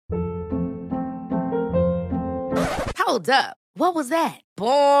Hold up. What was that?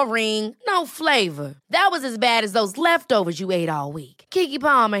 Boring. No flavor. That was as bad as those leftovers you ate all week. Keke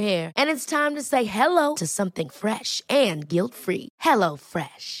Palmer here, and it's time to say hello to something fresh and guilt-free. Hello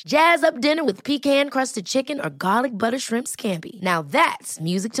Fresh. Jazz up dinner with pecan-crusted chicken or garlic butter shrimp scampi. Now that's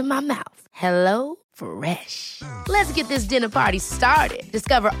music to my mouth. Hello Fresh. Let's get this dinner party started.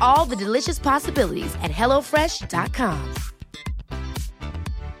 Discover all the delicious possibilities at hellofresh.com.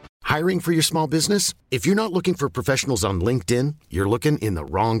 Hiring for your small business? If you're not looking for professionals on LinkedIn, you're looking in the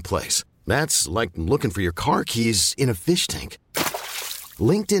wrong place. That's like looking for your car keys in a fish tank.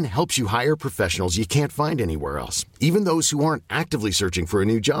 LinkedIn helps you hire professionals you can't find anywhere else, even those who aren't actively searching for a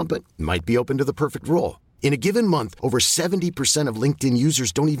new job but might be open to the perfect role. In a given month, over 70% of LinkedIn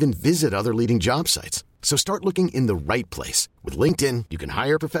users don't even visit other leading job sites. So start looking in the right place. With LinkedIn, you can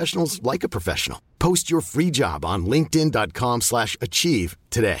hire professionals like a professional. Post your free job on linkedin.com/achieve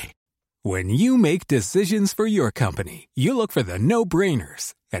today. When you make decisions for your company, you look for the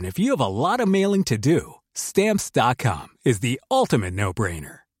no-brainers. And if you have a lot of mailing to do, Stamps.com is the ultimate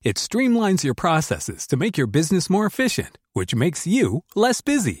no-brainer. It streamlines your processes to make your business more efficient, which makes you less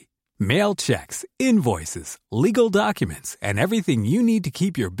busy. Mail checks, invoices, legal documents, and everything you need to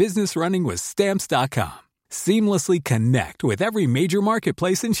keep your business running with Stamps.com. Seamlessly connect with every major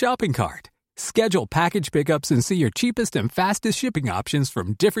marketplace and shopping cart. Schedule package pickups and see your cheapest and fastest shipping options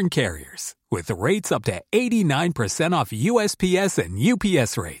from different carriers. With rates up to 89% off USPS and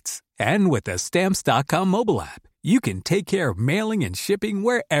UPS rates. And with the Stamps.com mobile app, you can take care of mailing and shipping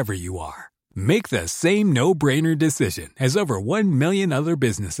wherever you are. Make the same no-brainer decision as over 1 million other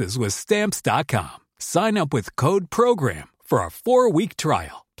businesses with Stamps.com. Sign up with code PROGRAM for a 4-week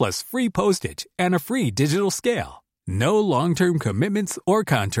trial, plus free postage and a free digital scale. No long-term commitments or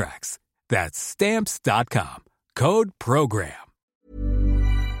contracts. That's Stamps.com. Code PROGRAM.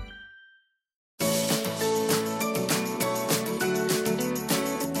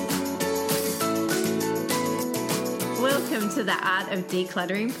 Welcome to the Art of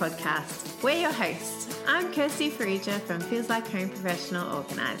Decluttering podcast. We're your hosts. I'm Kirsty Farrugia from Feels Like Home Professional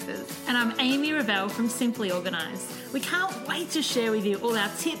Organisers. And I'm Amy Revell from Simply Organised. We can't wait to share with you all our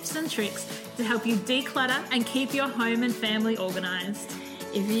tips and tricks to help you declutter and keep your home and family organised.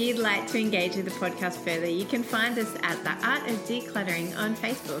 If you'd like to engage with the podcast further, you can find us at The Art of Decluttering on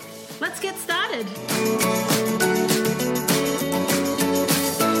Facebook. Let's get started.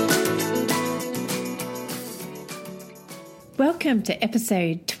 Welcome to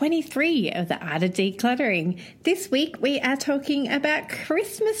episode 23 of The Art of Decluttering. This week we are talking about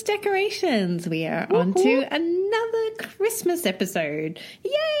Christmas decorations. We are on to another Christmas episode.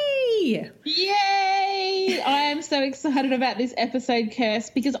 Yay! Yay! I am so excited about this episode,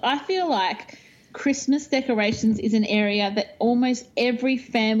 Kirst, because I feel like Christmas decorations is an area that almost every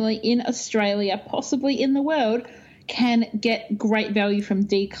family in Australia, possibly in the world, can get great value from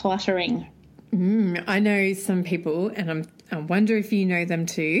decluttering. I know some people, and I wonder if you know them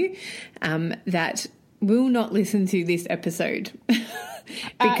too, that will not listen to this episode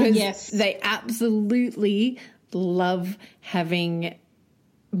because they absolutely love having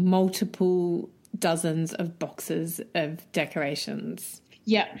multiple dozens of boxes of decorations.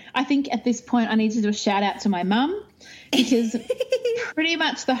 Yeah, I think at this point I need to do a shout out to my mum because pretty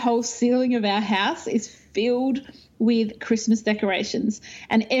much the whole ceiling of our house is filled with Christmas decorations.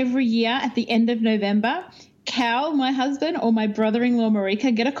 And every year at the end of November, Cal, my husband, or my brother-in-law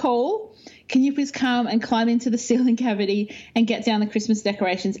Marika get a call. Can you please come and climb into the ceiling cavity and get down the Christmas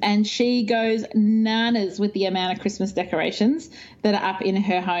decorations? And she goes nanas with the amount of Christmas decorations that are up in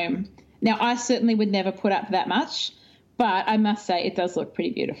her home. Now, I certainly would never put up that much, but I must say it does look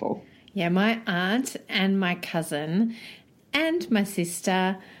pretty beautiful. Yeah, my aunt and my cousin and my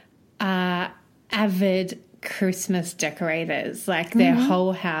sister are avid Christmas decorators. Like their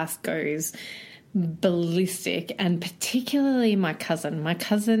whole house goes ballistic, and particularly my cousin. My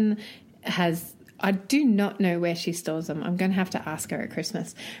cousin has, I do not know where she stores them. I'm going to have to ask her at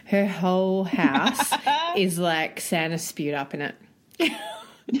Christmas. Her whole house is like Santa spewed up in it.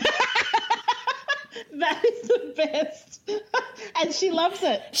 That is the best. And she loves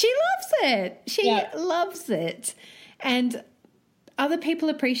it. She loves it. She loves it. And other people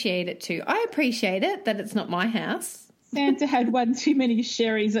appreciate it too. I appreciate it that it's not my house. Santa had one too many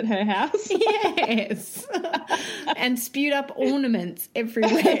sherries at her house. Yes. And spewed up ornaments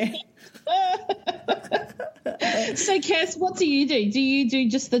everywhere. So, Kirst, what do you do? Do you do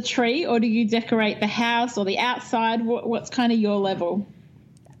just the tree, or do you decorate the house or the outside? What's kind of your level?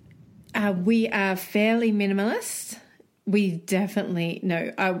 We are fairly minimalist. We definitely,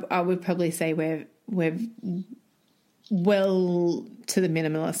 no, I would probably say we're well to the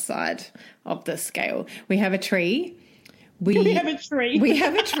minimalist side of the scale. We have a tree. We have a tree. We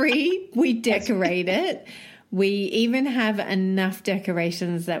have a tree. We decorate it. We even have enough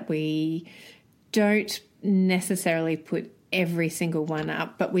decorations that we don't necessarily put every single one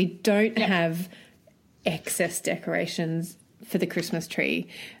up, but we don't have excess decorations for the Christmas tree.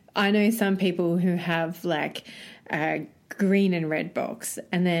 I know some people who have like a green and red box,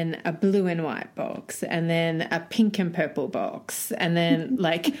 and then a blue and white box, and then a pink and purple box, and then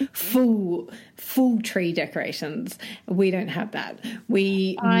like full tree decorations. We don't have that. I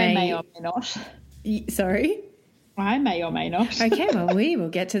may or may not. Sorry? I may or may not. Okay, well, we will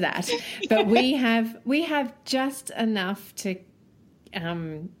get to that. But we have just enough to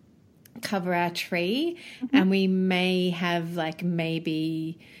cover our tree, and we may have like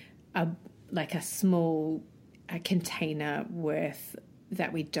maybe a small container worth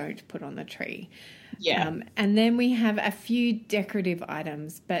that we don't put on the tree. Yeah. And then we have a few decorative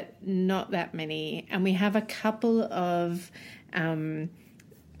items, but not that many. And we have a couple of, are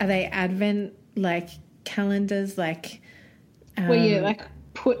they Advent like calendars, like where you like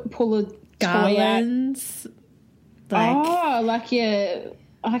pull a garlands? Toy out?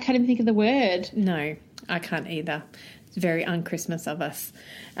 I can't even think of the word. No, I can't either. It's very un-Christmas of us.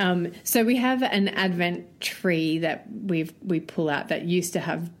 So we have an Advent tree that we pull out that used to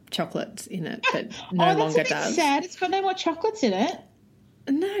have chocolates in it, but no longer does. That's a bit sad. It's got no more chocolates in it.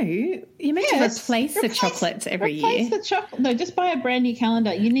 No, you're meant to replace the chocolates every year. Replace the chocolate. No, just buy a brand new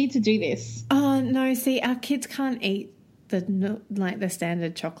calendar. You need to do this. Oh no! See, our kids can't eat the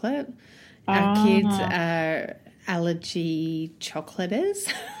standard chocolate. Our kids are allergy chocolaters.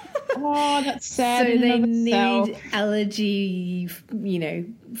 Oh, that's sad. So they need allergy,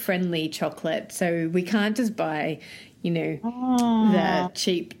 friendly chocolate. So we can't just buy, the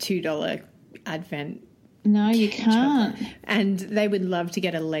cheap $2 Advent. No, you can't. Chocolate. And they would love to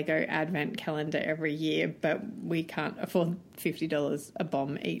get a Lego Advent calendar every year, but we can't afford $50 a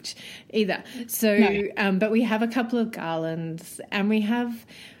bomb each either. So, no. But we have a couple of garlands, and we have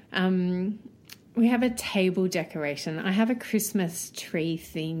a table decoration. I have a Christmas tree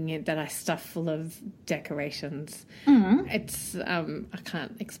thing that I stuff full of decorations. Mm-hmm. It's I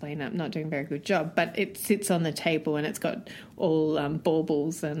can't explain it. I'm not doing a very good job, but it sits on the table and it's got all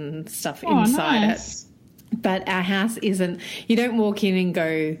baubles and stuff inside it. But our house isn't. You don't walk in and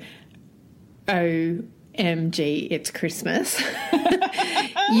go, OMG, it's Christmas.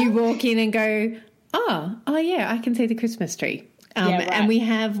 You walk in and go, oh yeah, I can see the Christmas tree. Right. And we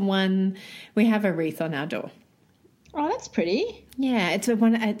have a wreath on our door. Oh, that's pretty. Yeah, it's a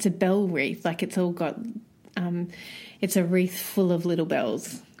bell wreath. Like it's all got, it's a wreath full of little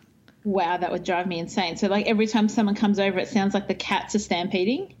bells. Wow, that would drive me insane. So like every time someone comes over, it sounds like the cats are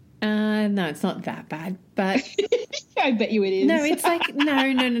stampeding. No, it's not that bad, but I bet you it is. No, it's like no.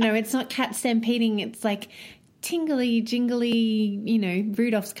 It's not cat stampeding. It's like tingly, jingly,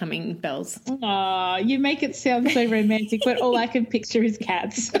 Rudolph's coming bells. Oh, you make it sound so romantic, but all I can picture is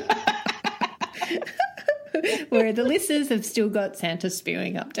cats. Where the listeners have still got Santa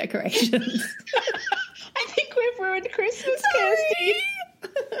spewing up decorations. I think we've ruined Christmas, Kirsty.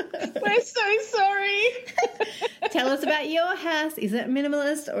 We're so sorry. Tell us about your house. Is it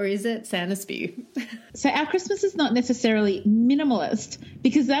minimalist or is it Santa spew? So our Christmas is not necessarily minimalist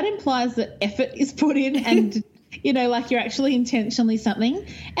because that implies that effort is put in and, like you're actually intentionally something.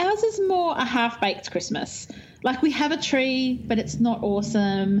 Ours is more a half-baked Christmas. Like we have a tree, but it's not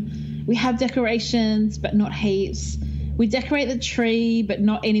awesome. We have decorations, but not heaps. We decorate the tree, but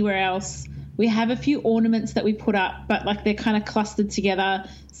not anywhere else. We have a few ornaments that we put up, but like they're kind of clustered together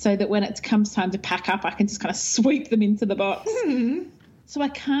so that when it comes time to pack up, I can just kind of sweep them into the box. Mm-hmm. So I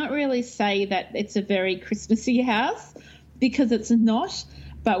can't really say that it's a very Christmassy house because it's not,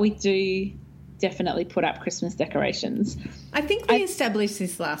 but we do definitely put up Christmas decorations. I think we established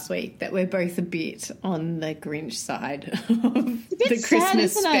this last week that we're both a bit on the Grinch side of the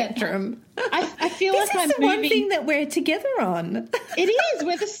Christmas spectrum. I feel like I'm moving. This is the one thing that we're together on. It is.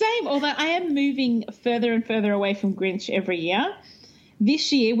 We're the same, although I am moving further and further away from Grinch every year.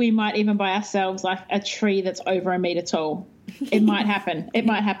 This year we might even buy ourselves like a tree that's over a metre tall. It might happen. It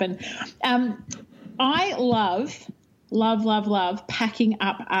might happen. I love packing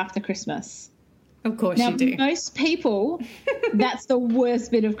up after Christmas. Of course you do. Most people, that's the worst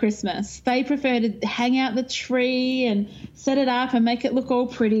bit of Christmas. They prefer to hang out the tree and set it up and make it look all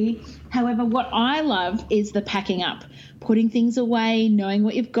pretty. However, what I love is the packing up, putting things away, knowing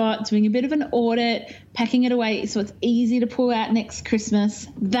what you've got, doing a bit of an audit, packing it away so it's easy to pull out next Christmas.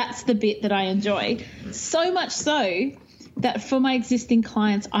 That's the bit that I enjoy. So much so that for my existing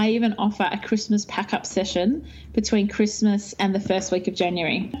clients, I even offer a Christmas pack-up session between Christmas and the first week of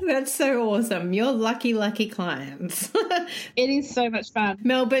January. That's so awesome. You're lucky, lucky clients. It is so much fun.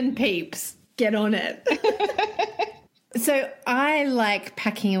 Melbourne peeps, get on it. So I like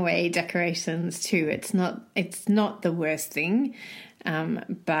packing away decorations too. It's not the worst thing,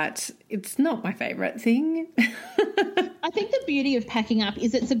 but it's not my favourite thing. I think the beauty of packing up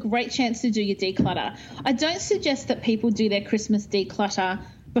is it's a great chance to do your declutter. I don't suggest that people do their Christmas declutter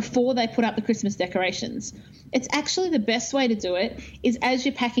before they put up the Christmas decorations. It's actually the best way to do it is as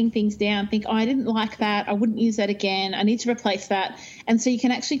you're packing things down, think, oh, I didn't like that. I wouldn't use that again. I need to replace that. And so you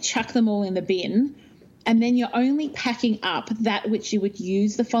can actually chuck them all in the bin. And then you're only packing up that which you would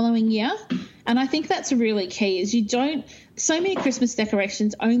use the following year. And I think that's really key is so many Christmas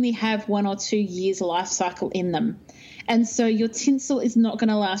decorations only have 1 or 2 years life cycle in them. And so your tinsel is not going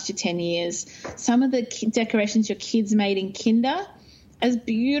to last you 10 years. Some of the decorations your kids made in kinder, as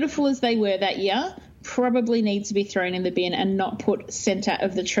beautiful as they were that year, probably need to be thrown in the bin and not put centre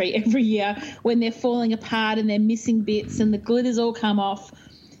of the tree every year when they're falling apart and they're missing bits and the glitter's all come off.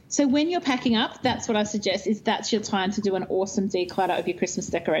 So when you're packing up, that's what I suggest is that's your time to do an awesome declutter of your Christmas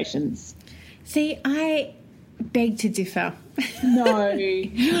decorations. See, I beg to differ. No,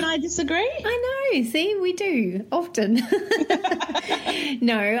 you and I disagree? I know. See, we do often.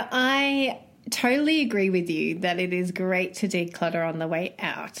 No, I totally agree with you that it is great to declutter on the way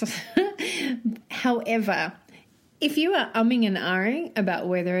out. However, if you are umming and ahhing about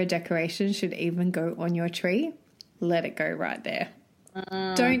whether a decoration should even go on your tree, let it go right there.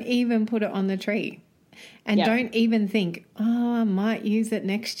 Don't even put it on the tree. And don't even think, oh, I might use it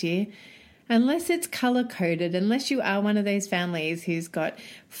next year. Unless it's color-coded, unless you are one of those families who's got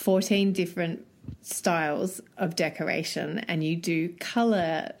 14 different styles of decoration and you do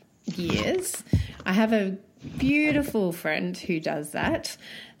color years. I have a beautiful friend who does that.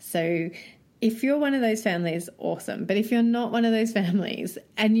 So if you're one of those families, awesome. But if you're not one of those families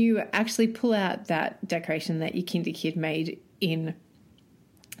and you actually pull out that decoration that your kinder kid made in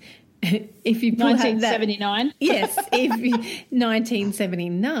if you pull 1979. That, yes, if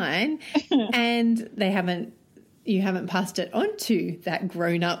 1979 and you haven't passed it on to that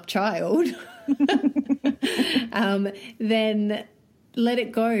grown-up child, then let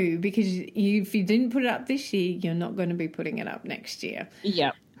it go because if you didn't put it up this year, you're not going to be putting it up next year.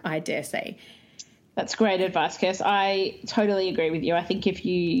 Yeah. I dare say. That's great advice, Kirst. I totally agree with you. I think if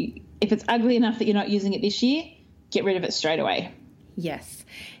it's ugly enough that you're not using it this year, get rid of it straight away. Yes.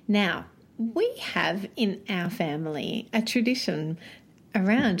 Now, we have in our family a tradition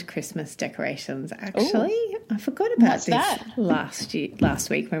around Christmas decorations, actually. Ooh. I forgot about last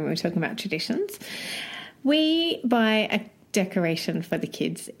week when we were talking about traditions. We buy a decoration for the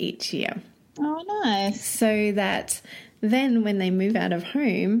kids each year. Oh, nice. So that then when they move out of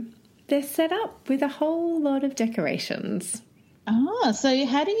home, they're set up with a whole lot of decorations. Oh, so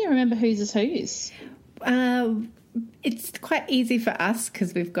how do you remember whose is whose? It's quite easy for us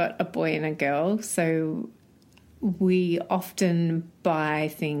because we've got a boy and a girl, so we often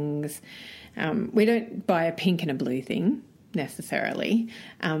buy things. We don't buy a pink and a blue thing necessarily,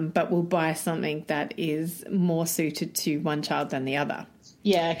 but we'll buy something that is more suited to one child than the other.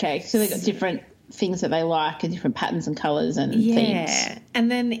 Yeah, okay. So they've got different things that they like and different patterns and colours and themes. Yeah,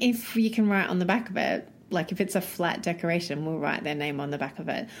 and then if you can write on the back of it, like if it's a flat decoration, we'll write their name on the back of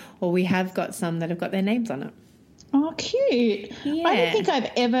it. Or we have got some that have got their names on it. Oh, cute. Yeah. I don't think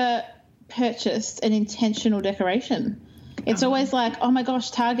I've ever purchased an intentional decoration. It's always like, oh, my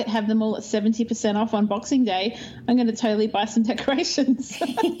gosh, Target have them all at 70% off on Boxing Day. I'm going to totally buy some decorations.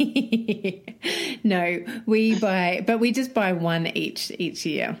 No, we just buy one each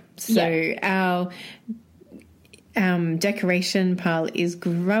year. So our decoration pile is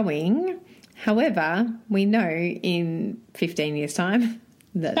growing. However, we know in 15 years' time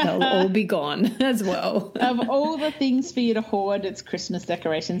that they'll all be gone as well. Of all the things for you to hoard, it's Christmas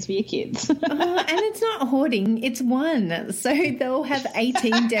decorations for your kids. And it's not hoarding, it's one. So they'll have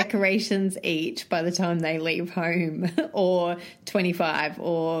 18 decorations each by the time they leave home, or 25,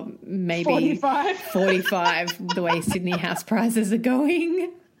 or maybe 45 the way Sydney house prices are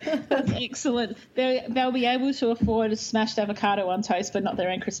going. That's excellent. They'll be able to afford a smashed avocado on toast, but not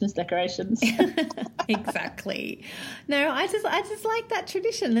their own Christmas decorations. Exactly. No, I just like that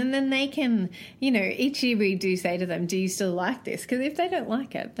tradition, and then they can, each year we do say to them, "Do you still like this?" Because if they don't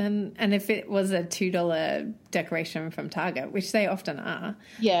like it, then and if it was a $2 decoration from Target, which they often are,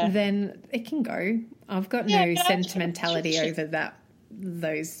 then it can go. I've got no sentimentality over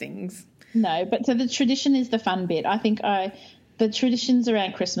those things. No, but so the tradition is the fun bit. I think the traditions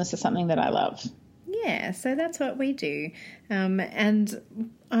around Christmas are something that I love. Yeah, so that's what we do. And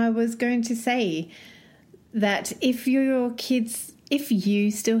I was going to say that if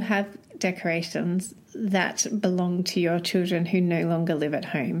you still have decorations that belong to your children who no longer live at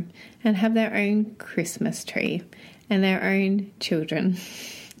home and have their own Christmas tree and their own children,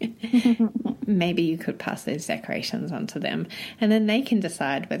 maybe you could pass those decorations on to them, and then they can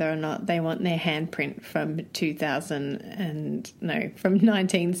decide whether or not they want their handprint from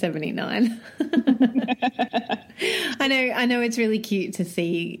 1979. I know it's really cute to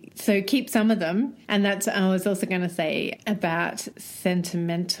see. So keep some of them. And I was also going to say about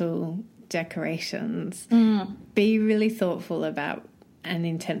sentimental decorations. Be really thoughtful about and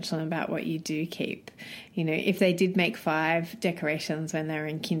intentional about what you do keep. You know, if they did make 5 decorations when they were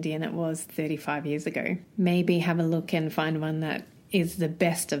in kindy and it was 35 years ago, maybe have a look and find one that is the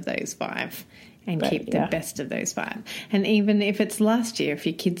best of those 5 and keep the best of those 5. And even if it's last year, if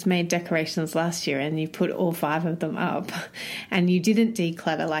your kids made decorations last year and you put all 5 of them up and you didn't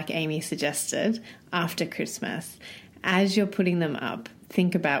declutter like Amy suggested after Christmas, as you're putting them up,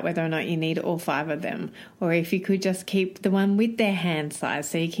 think about whether or not you need all 5 of them, or if you could just keep the one with their hand size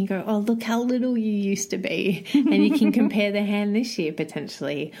so you can go, oh, look how little you used to be, and you can compare the hand this year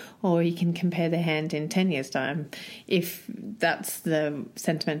potentially, or you can compare the hand in 10 years' time if that's the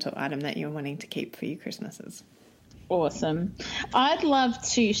sentimental item that you're wanting to keep for your Christmases. Awesome. I'd love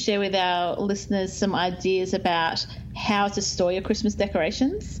to share with our listeners some ideas about how to store your Christmas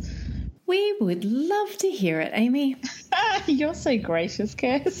decorations. We would love to hear it, Amy. You're so gracious,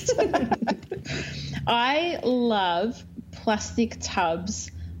 Kirst. I love plastic tubs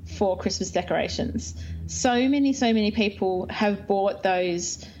for Christmas decorations. So many people have bought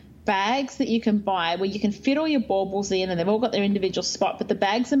those bags that you can buy where you can fit all your baubles in and they've all got their individual spot, but the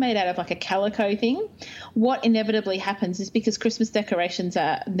bags are made out of like a calico thing. What inevitably happens is, because Christmas decorations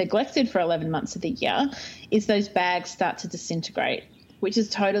are neglected for 11 months of the year, is those bags start to disintegrate, which is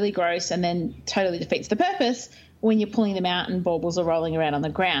totally gross and then totally defeats the purpose when you're pulling them out and baubles are rolling around on the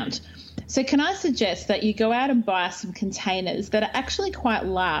ground. So can I suggest that you go out and buy some containers that are actually quite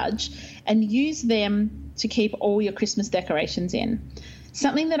large and use them to keep all your Christmas decorations in?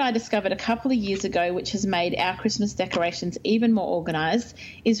 Something that I discovered a couple of years ago, which has made our Christmas decorations even more organised,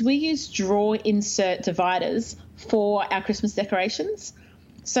 is we use drawer insert dividers for our Christmas decorations.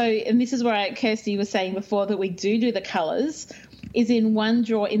 So, and this is where Kirsty was saying before that we do the colours, is in one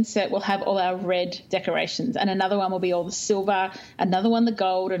drawer insert we'll have all our red decorations, and another one will be all the silver, another one the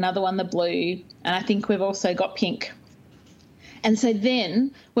gold, another one the blue, and I think we've also got pink. And so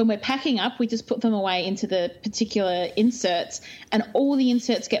then when we're packing up, we just put them away into the particular inserts, and all the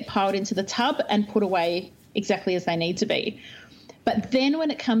inserts get piled into the tub and put away exactly as they need to be. But then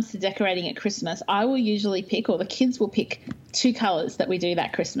when it comes to decorating at Christmas, I will usually pick, or the kids will pick, 2 colours that we do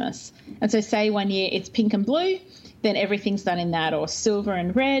that Christmas. And so say one year it's pink and blue, then everything's done in that, or silver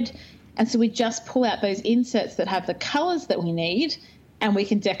and red. And so we just pull out those inserts that have the colours that we need, and we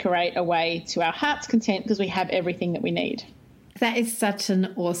can decorate away to our heart's content because we have everything that we need. That is such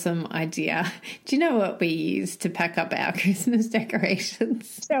an awesome idea. Do you know what we use to pack up our Christmas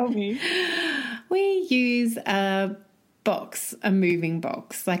decorations? Tell me. We use a moving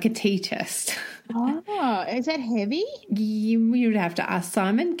box, like a tea chest. Oh, is that heavy? You would have to ask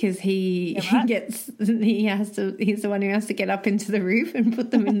Simon, because he's the one who has to get up into the roof and put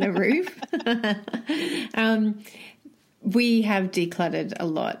them in the roof. We have decluttered a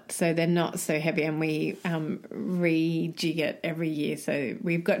lot, so they're not so heavy, and we rejig it every year. So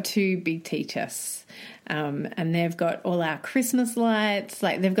we've got 2 big tea chests, and they've got all our Christmas lights,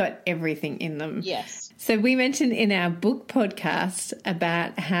 like they've got everything in them. Yes. So we mentioned in our book podcast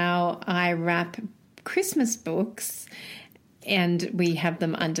about how I wrap Christmas books, and we have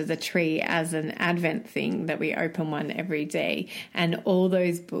them under the tree as an Advent thing that we open one every day, and all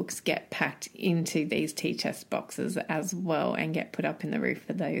those books get packed into these tea chest boxes as well and get put up in the roof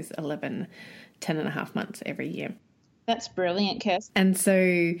for those 10 and a half months every year. That's brilliant, Kirst. And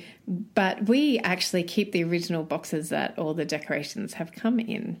so, but we actually keep the original boxes that all the decorations have come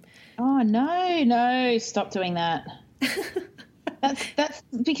in. Oh, no, stop doing that. That's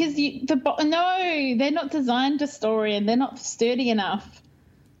because no, they're not designed to store in. They're not sturdy enough.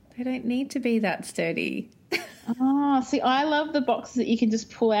 They don't need to be that sturdy. Oh, see, I love the boxes that you can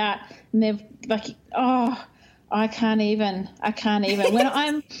just pull out, and they've like, oh, I can't even.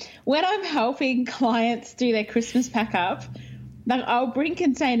 When I'm helping clients do their Christmas pack up, like I'll bring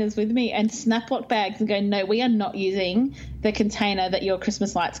containers with me and snap-lock bags and go, no, we are not using the container that your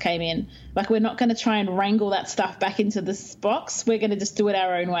Christmas lights came in. Like, we're not going to try and wrangle that stuff back into this box. We're going to just do it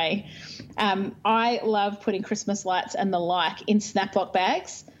our own way. I love putting Christmas lights and the like in snap-lock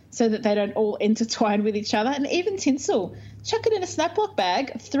bags so that they don't all intertwine with each other. And even tinsel, chuck it in a Snap-Lock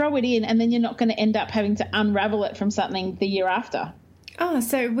bag, throw it in, and then you're not going to end up having to unravel it from something the year after. Oh,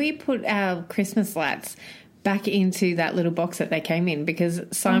 so we put our Christmas lights back into that little box that they came in because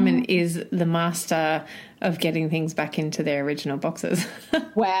Simon is the master of getting things back into their original boxes.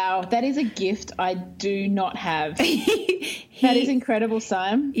 Wow, that is a gift I do not have. That is incredible,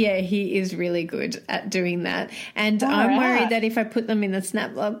 Simon. Yeah, he is really good at doing that. And I'm worried that if I put them in the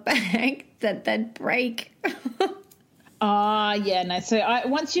Snap-Lock bag that they'd break. Yeah, no. So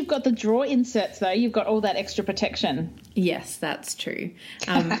once you've got the drawer inserts, though, you've got all that extra protection. Yes, that's true.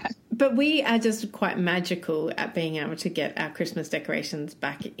 But we are just quite magical at being able to get our Christmas decorations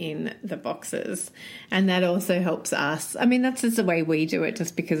back in the boxes. And that also helps us. I mean, that's just the way we do it,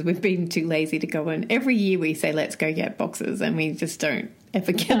 just because we've been too lazy to go in. Every year we say, let's go get boxes, and we just don't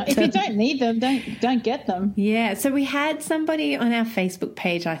ever get them. If you don't need them, don't get them. Yeah, so we had somebody on our Facebook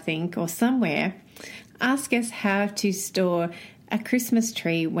page, I think, or somewhere, ask us how to store a Christmas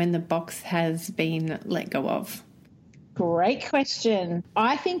tree when the box has been let go of. Great question.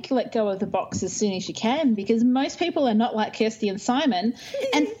 I think let go of the box as soon as you can, because most people are not like Kirsty and Simon,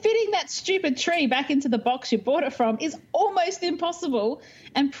 and fitting that stupid tree back into the box you bought it from is almost impossible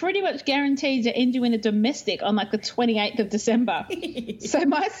and pretty much guaranteed to end you in a domestic on like the 28th of December. So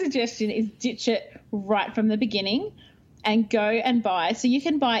my suggestion is ditch it right from the beginning and go and buy. So you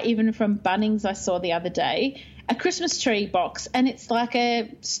can buy even from Bunnings, I saw the other day, a Christmas tree box, and it's like a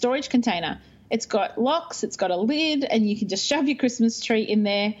storage container. It's got locks, it's got a lid, and you can just shove your Christmas tree in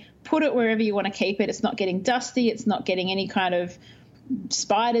there, put it wherever you want to keep it. It's not getting dusty. It's not getting any kind of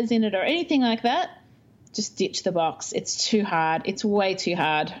spiders in it or anything like that. Just ditch the box. It's too hard. It's way too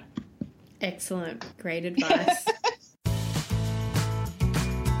hard. Excellent. Great advice.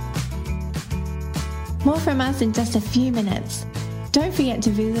 More from us in just a few minutes. Don't forget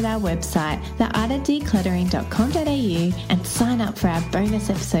to visit our website, theartofdecluttering.com.au, and sign up for our bonus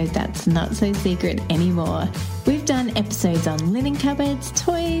episode that's not so secret anymore. We've done episodes on linen cupboards,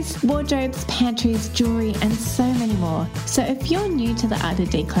 toys, wardrobes, pantries, jewellery, and so many more. So if you're new to the art of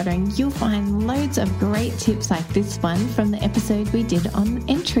decluttering, you'll find loads of great tips like this one from the episode we did on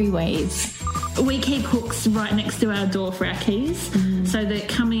entryways. We keep hooks right next to our door for our keys, so that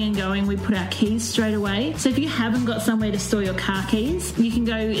coming and going, we put our keys straight away. So if you haven't got somewhere to store your car keys, you can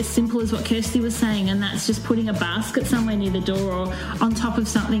go as simple as what Kirsty was saying, and that's just putting a basket somewhere near the door or on top of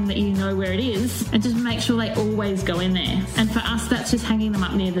something that you know where it is, and just make sure they always go in there. And for us, that's just hanging them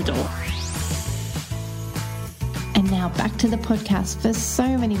up near the door. And now back to the podcast for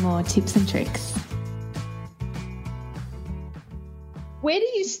so many more tips and tricks. Where do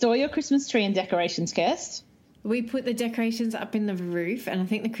you store your Christmas tree and decorations, Kirst? We put the decorations up in the roof, and I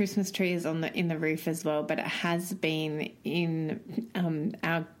think the Christmas tree is in the roof as well, but it has been in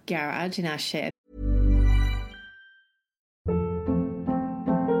our garage, in our shed.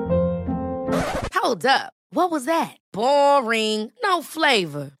 Hold up. What was that? Boring. No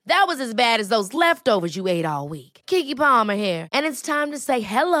flavor. That was as bad as those leftovers you ate all week. Keke Palmer here, and it's time to say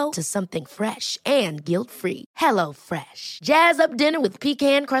hello to something fresh and guilt-free. HelloFresh. Jazz up dinner with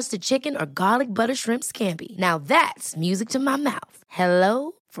pecan-crusted chicken or garlic butter shrimp scampi. Now that's music to my mouth.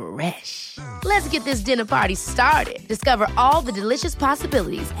 HelloFresh. Let's get this dinner party started. Discover all the delicious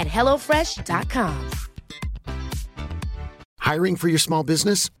possibilities at HelloFresh.com. Hiring for your small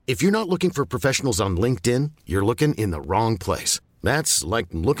business? If you're not looking for professionals on LinkedIn, you're looking in the wrong place. That's like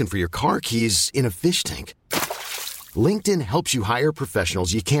looking for your car keys in a fish tank. LinkedIn helps you hire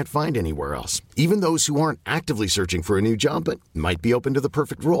professionals you can't find anywhere else, even those who aren't actively searching for a new job but might be open to the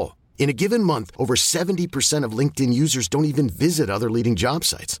perfect role. In a given month, over 70% of LinkedIn users don't even visit other leading job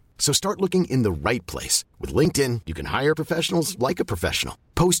sites. So start looking in the right place. With LinkedIn, you can hire professionals like a professional.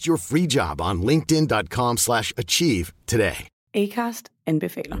 Post your free job on linkedin.com/achieve today. Acast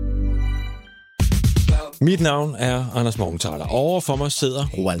anbefaler. Mit navn er Anders Morgenthaler. Over for mig sidder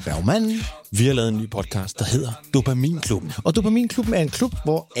Roald Bergmann. Vi har lavet en ny podcast, der hedder Dopaminklubben. Og Dopaminklubben er en klub,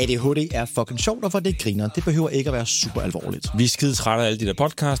 hvor ADHD er fucking sjovt, og hvor det griner. Det behøver ikke at være super alvorligt. Vi er skide trætte af alle de der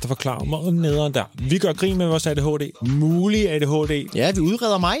podcasts, der forklarer mig og nederen der. Vi gør grin med vores ADHD. Mulig ADHD. Ja, vi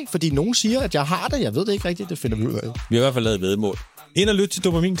udreder mig, fordi nogen siger, at jeg har det. Jeg ved det ikke rigtigt, det finder vi ud af. Vi har i hvert fald lavet væddemål. Ind og lyt til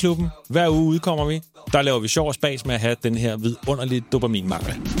Dopaminklubben. Hver uge udkommer vi. Der laver vi sjov og spas med at have den her vidunderlige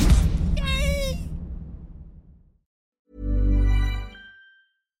dopaminmangel.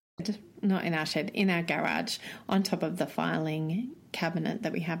 Not in our shed, in our garage, on top of the filing cabinet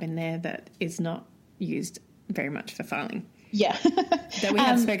that we have in there that is not used very much for filing. Yeah. That we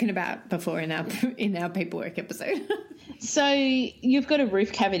have spoken about before in our paperwork episode. So you've got a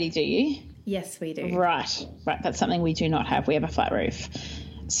roof cavity, do you? Yes, we do. Right. That's something we do not have. We have a flat roof.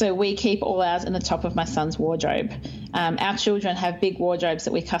 So we keep all ours in the top of my son's wardrobe. Our children have big wardrobes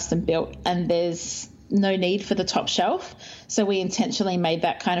that we custom built, and there's no need for the top shelf. So we intentionally made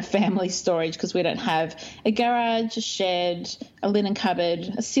that kind of family storage because we don't have a garage, a shed, a linen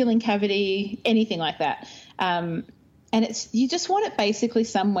cupboard, a ceiling cavity, anything like that. And you just want it basically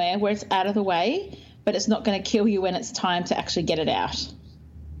somewhere where it's out of the way, but it's not going to kill you when it's time to actually get it out.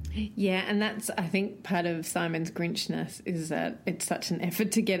 Yeah, and that's, I think, part of Simon's Grinchness is that it's such an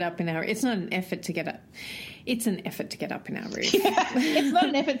effort to get up in our... It's not an effort to get up. It's an effort to get up in our roof. Yeah, it's not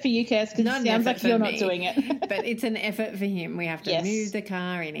an effort for you, Kirst, because it sounds like you're not doing it. But it's an effort for him. We have to move the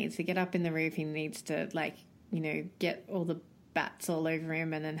car. He needs to get up in the roof. He needs to, get all the bats all over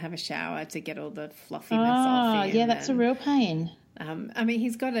him and then have a shower to get all the fluffiness off him. Oh, yeah, that's a real pain.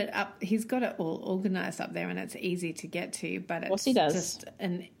 He's got it up. He's got it all organised up there, and it's easy to get to. But it's just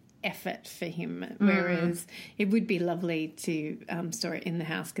an effort for him. Whereas it would be lovely to store it in the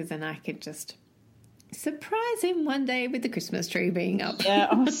house, because then I could just surprise him one day with the Christmas tree being up.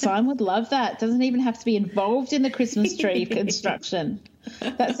 Yeah, Simon would love that. Doesn't even have to be involved in the Christmas tree construction.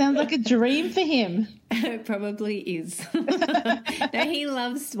 That sounds like a dream for him. It probably is. No, he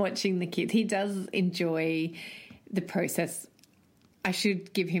loves watching the kids. He does enjoy the process. I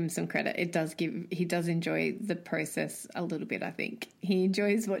should give him some credit. He does enjoy the process a little bit, I think. He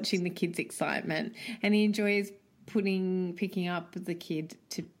enjoys watching the kids' excitement, and he enjoys picking up the kid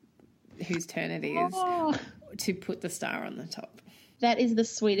whose turn it is to put the star on the top. That is the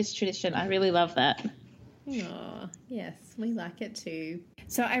sweetest tradition. I really love that. Oh, yes, we like it too.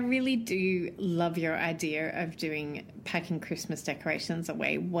 So I really do love your idea of packing Christmas decorations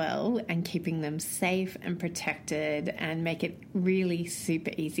away well and keeping them safe and protected, and make it really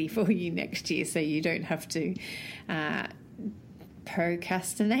super easy for you next year, so you don't have to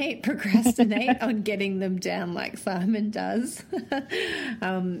procrastinate on getting them down like Simon does.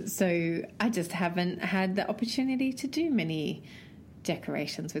 So I just haven't had the opportunity to do many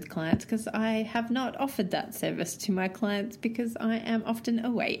decorations with clients, because I have not offered that service to my clients because I am often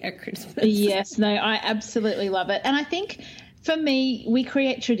away at Christmas. Yes, no, I absolutely love it. And I think for me, we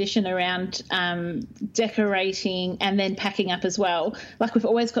create tradition around decorating and then packing up as well. Like, we've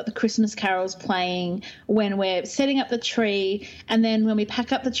always got the Christmas carols playing when we're setting up the tree, and then when we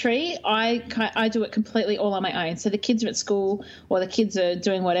pack up the tree, I do it completely all on my own. So the kids are at school, or the kids are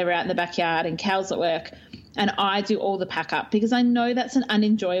doing whatever out in the backyard, and Cal's at work, and I do all the pack up, because I know that's an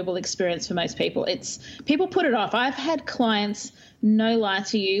unenjoyable experience for most people. People put it off. I've had clients, no lie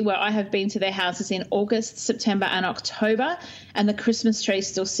to you, where I have been to their houses in August, September and October, and the Christmas tree is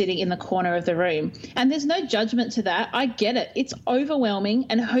still sitting in the corner of the room. And there's no judgment to that. I get it. It's overwhelming,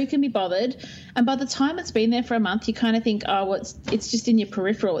 and who can be bothered? And by the time it's been there for a month, you kind of think, it's just in your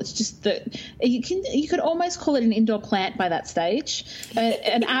peripheral. It's just you could almost call it an indoor plant by that stage,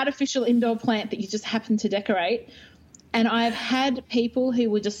 an artificial indoor plant that you just happen to decorate. And I've had people who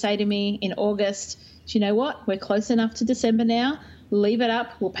would just say to me in August, do you know what? We're close enough to December now. Leave it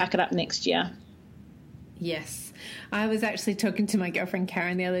up. We'll pack it up next year. Yes. I was actually talking to my girlfriend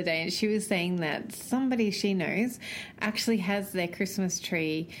Karen the other day, and she was saying that somebody she knows actually has their Christmas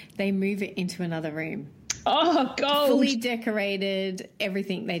tree. They move it into another room. Oh, gold. Fully decorated,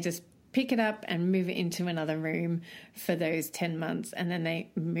 everything. They just pick it up and move it into another room for those 10 months, and then they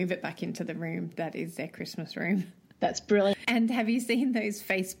move it back into the room that is their Christmas room. That's brilliant. And have you seen those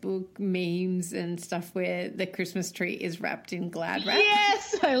Facebook memes and stuff where the Christmas tree is wrapped in Glad wrap?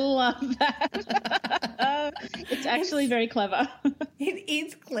 Yes, I love that. It's actually very clever. It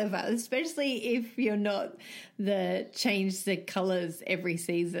is clever, especially if you're not the change the colours every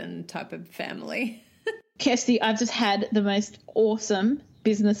season type of family. Kirsty, I've just had the most awesome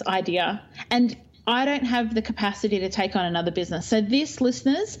business idea, and I don't have the capacity to take on another business. So this,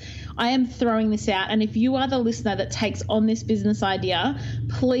 listeners, I am throwing this out. And if you are the listener that takes on this business idea,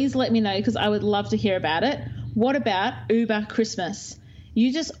 please let me know, because I would love to hear about it. What about Uber Christmas?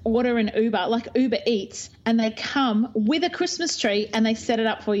 You just order an Uber, like Uber Eats, and they come with a Christmas tree and they set it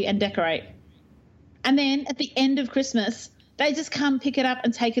up for you and decorate. And then at the end of Christmas, they just come pick it up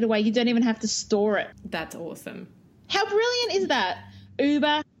and take it away. You don't even have to store it. That's awesome. How brilliant is that?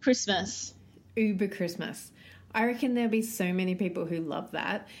 Uber Christmas. Uber Christmas. I reckon there'll be so many people who love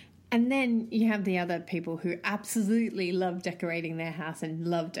that. And then you have the other people who absolutely love decorating their house and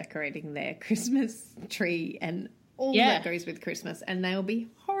love decorating their Christmas tree and all that goes with Christmas, and they'll be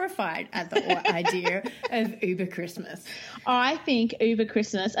horrified at the idea of Uber Christmas. I think Uber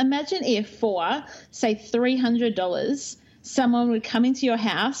Christmas, imagine if for, say, $300, someone would come into your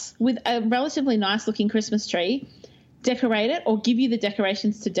house with a relatively nice looking Christmas tree, decorate it, or give you the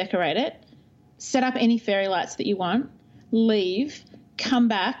decorations to decorate it, set up any fairy lights that you want, leave, come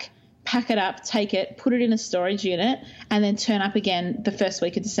back, pack it up, take it, put it in a storage unit, and then turn up again the first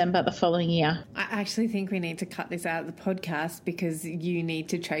week of December the following year. I actually think we need to cut this out of the podcast because you need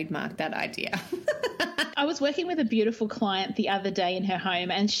to trademark that idea. I was working with a beautiful client the other day in her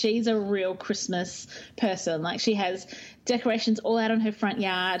home, and she's a real Christmas person. Like, she has decorations all out on her front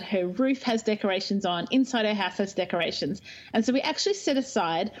yard. Her roof has decorations on. Inside her house has decorations. And so we actually set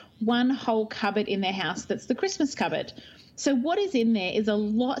aside one whole cupboard in their house that's the Christmas cupboard. So what is in there is a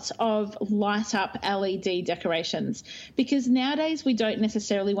lot of light up LED decorations, because nowadays we don't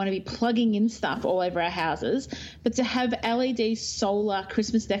necessarily want to be plugging in stuff all over our houses, but to have LED solar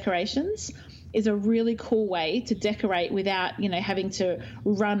Christmas decorations is a really cool way to decorate without, having to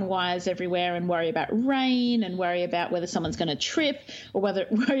run wires everywhere and worry about rain and worry about whether someone's going to trip or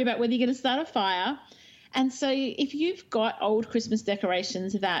worry about whether you're going to start a fire. And so if you've got old Christmas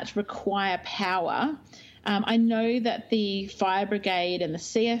decorations that require power, I know that the Fire Brigade and the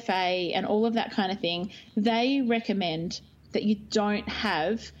CFA and all of that kind of thing, they recommend that you don't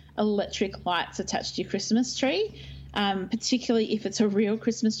have electric lights attached to your Christmas tree, particularly if it's a real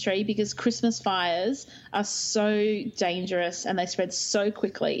Christmas tree, because Christmas fires are so dangerous and they spread so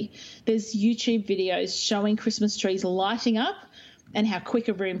quickly. There's YouTube videos showing Christmas trees lighting up and how quick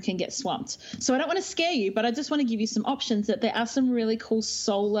a room can get swamped. So I don't want to scare you, but I just want to give you some options that there are some really cool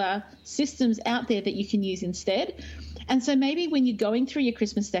solar systems out there that you can use instead. And so maybe when you're going through your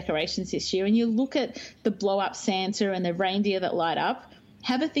Christmas decorations this year and you look at the blow-up Santa and the reindeer that light up,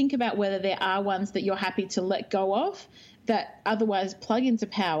 have a think about whether there are ones that you're happy to let go of that otherwise plug into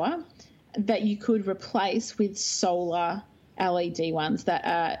power that you could replace with solar LED ones that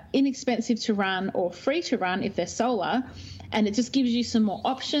are inexpensive to run or free to run if they're solar. And it just gives you some more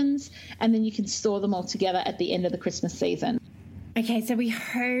options, and then you can store them all together at the end of the Christmas season. Okay, so we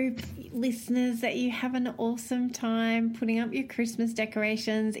hope, listeners, that you have an awesome time putting up your Christmas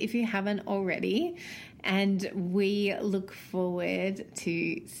decorations if you haven't already. And we look forward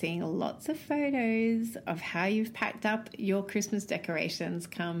to seeing lots of photos of how you've packed up your Christmas decorations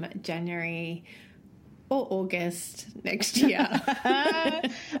come January or August next year.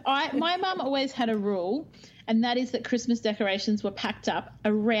 My mum always had a rule, and that is that Christmas decorations were packed up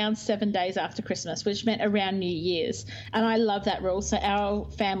around 7 days after Christmas, which meant around New Year's. And I love that rule. So our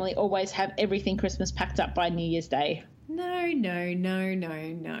family always have everything Christmas packed up by New Year's Day. No.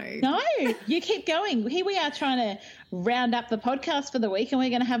 No, you keep going. Here we are trying to round up the podcast for the week, and we're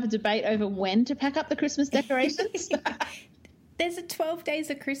going to have a debate over when to pack up the Christmas decorations. There's a 12 days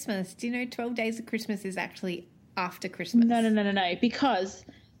of Christmas. Do you know 12 days of Christmas is actually after Christmas? No. Because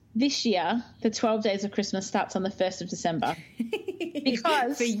this year, the 12 days of Christmas starts on the 1st of December.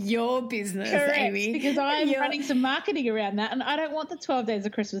 Because for your business, correct, Amy. Because I'm running some marketing around that, and I don't want the 12 days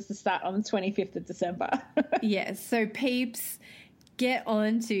of Christmas to start on the 25th of December. Yes, so peeps, get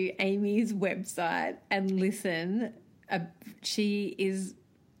on to Amy's website and listen. She is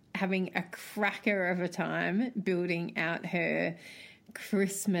having a cracker of a time building out her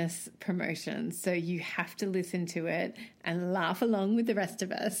Christmas promotions. So you have to listen to it and laugh along with the rest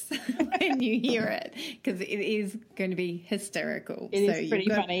of us when you hear it, because it is going to be hysterical. It is pretty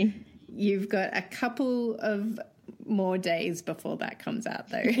funny. You've got a couple of more days before that comes out,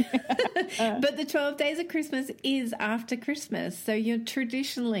 though. But the 12 days of Christmas is after Christmas. So you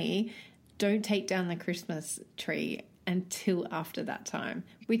traditionally don't take down the Christmas tree until after that time,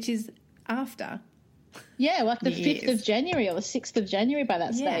 which is after. Yeah, like the 5th of January or the 6th of January by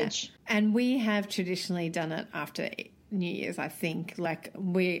that stage. And we have traditionally done it after New Year's, I think. Like,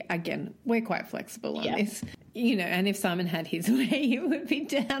 we're quite flexible on this. And if Simon had his way, it would be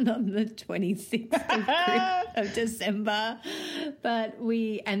down on the 26th of December. But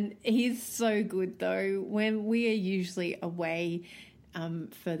and he's so good, though. When we are usually away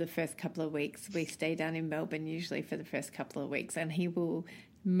for the first couple of weeks, we stay down in Melbourne usually for the first couple of weeks, and he will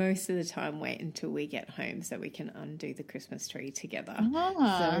most of the time wait until we get home so we can undo the Christmas tree together.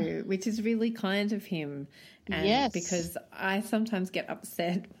 So, which is really kind of him. And yes. Because I sometimes get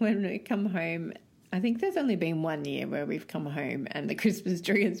upset when we come home. I think there's only been 1 year where we've come home and the Christmas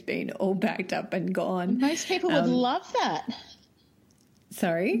tree has been all packed up and gone. Most people would love that.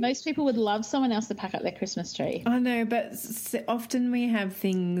 Sorry? Most people would love someone else to pack up their Christmas tree. I know, but often we have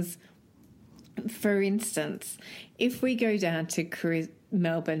things, for instance, if we go down to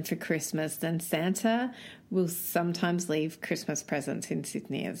Melbourne for Christmas, then Santa will sometimes leave Christmas presents in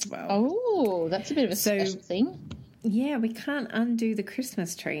Sydney as well. Oh, that's a bit of a special thing. Yeah, we can't undo the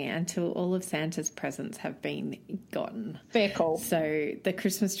Christmas tree until all of Santa's presents have been gotten. Fair call. So the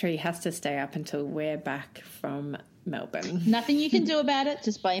Christmas tree has to stay up until we're back from Melbourne. Nothing you can do about it,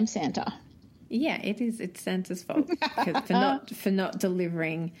 just blame Santa. Yeah, it is. It's Santa's fault for not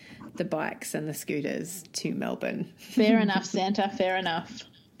delivering the bikes and the scooters to Melbourne. Fair enough, Santa. Fair enough.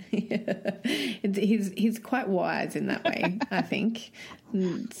 Yeah. He's quite wise in that way, I think,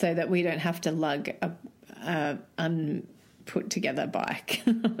 so that we don't have to lug a unput together bike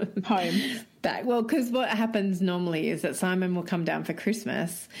home back. Well, because what happens normally is that Simon will come down for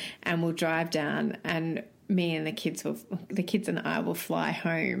Christmas and we'll drive down, and me and the kids and I will fly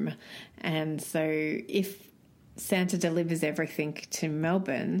home. And so if Santa delivers everything to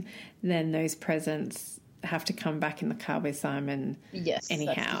Melbourne, then those presents have to come back in the car with Simon. Yes,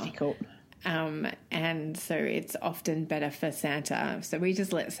 anyhow. That's difficult. And so it's often better for Santa. So we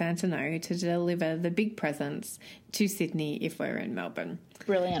just let Santa know to deliver the big presents to Sydney if we're in Melbourne.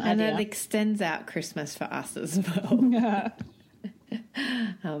 Brilliant and idea. that extends out Christmas for us as well.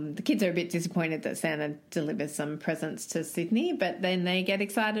 The kids are a bit disappointed that Santa delivers some presents to Sydney, but then they get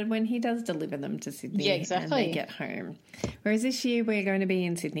excited when he does deliver them to Sydney. Yeah, exactly. And they get home. Whereas this year we're going to be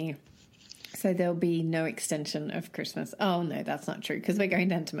in Sydney, so there'll be no extension of Christmas. Oh, no, that's not true, because we're going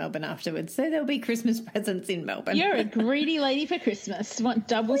down to Melbourne afterwards, so there'll be Christmas presents in Melbourne. You're a greedy lady for Christmas. You want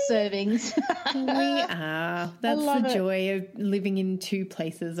double servings. We are. That's the joy of living in two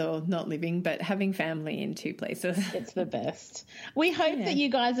places, or not living, but having family in two places. It's the best. We hope that you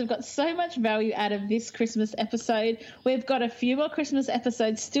guys have got so much value out of this Christmas episode. We've got a few more Christmas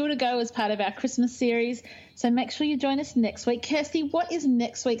episodes still to go as part of our Christmas series, so make sure you join us next week. Kirsty, what is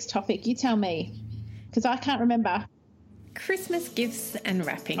next week's topic? You tell me, because I can't remember. Christmas gifts and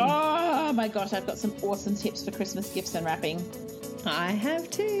wrapping. Oh, my gosh, I've got some awesome tips for Christmas gifts and wrapping. I have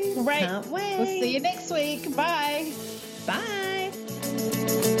too. Great. Can't wait. We'll see you next week. Bye. Bye.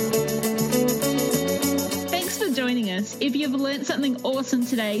 Thanks for joining us. If you've learnt something awesome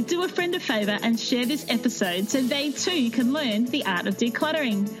today, do a friend a favour and share this episode so they too can learn the art of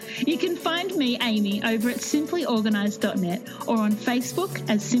decluttering. You can find me, Amy, over at simplyorganised.net or on Facebook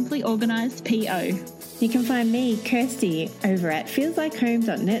as Simply Organised PO. You can find me, Kirsty, over at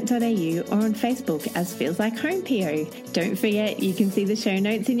feelslikehome.net.au or on Facebook as Feels Like Home PO. Don't forget, you can see the show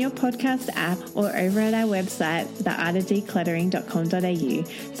notes in your podcast app or over at our website,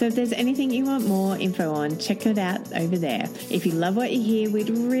 theartofdecluttering.com.au. So if there's anything you want more info on, check it out over there. If you love what you hear,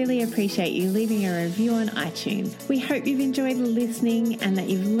 we'd really appreciate you leaving a review on iTunes. We hope you've enjoyed listening and that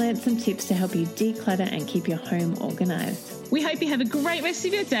you've learnt some tips to help you declutter and keep your home organised. We hope you have a great rest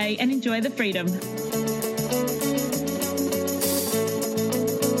of your day and enjoy the freedom.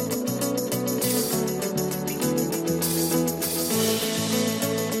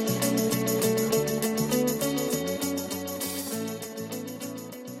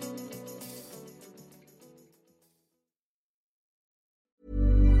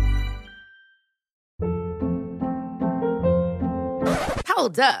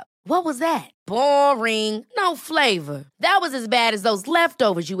 Hold up. What was that? Boring. No flavor. That was as bad as those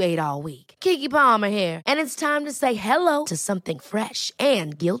leftovers you ate all week. Keke Palmer here, and it's time to say hello to something fresh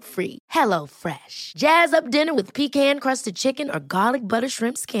and guilt-free. Hello Fresh. Jazz up dinner with pecan-crusted chicken or garlic butter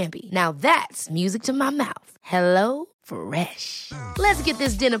shrimp scampi. Now that's music to my mouth. Hello Fresh. Let's get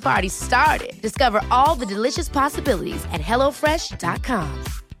this dinner party started. Discover all the delicious possibilities at hellofresh.com.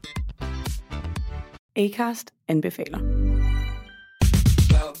 Acast anbefaler.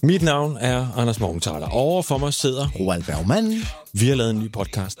 Mit navn er Anders Morgenthaler. Overfor mig sidder Roald Bergmann. Vi har lavet en ny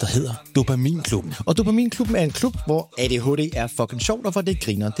podcast, der hedder Dopaminklubben. Og Dopaminklubben er en klub, hvor ADHD er fucking sjovt, og hvor det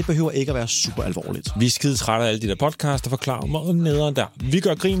griner. Det behøver ikke at være super alvorligt. Vi er skide trætte af alle de der podcasts, der forklarer mig og nederen der. Vi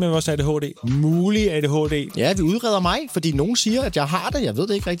gør grin med vores ADHD. Mulig ADHD. Ja, vi udreder mig, fordi nogen siger, at jeg har det. Jeg ved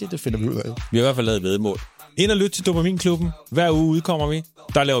det ikke rigtigt, det finder vi ud af. Vi har i hvert fald lavet væddemål. Ind og lyt til Dopaminklubben. Hver uge udkommer vi.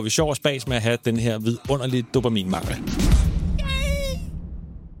 Der laver vi sjov og spas med at have den her vidunderlige dopaminmangel.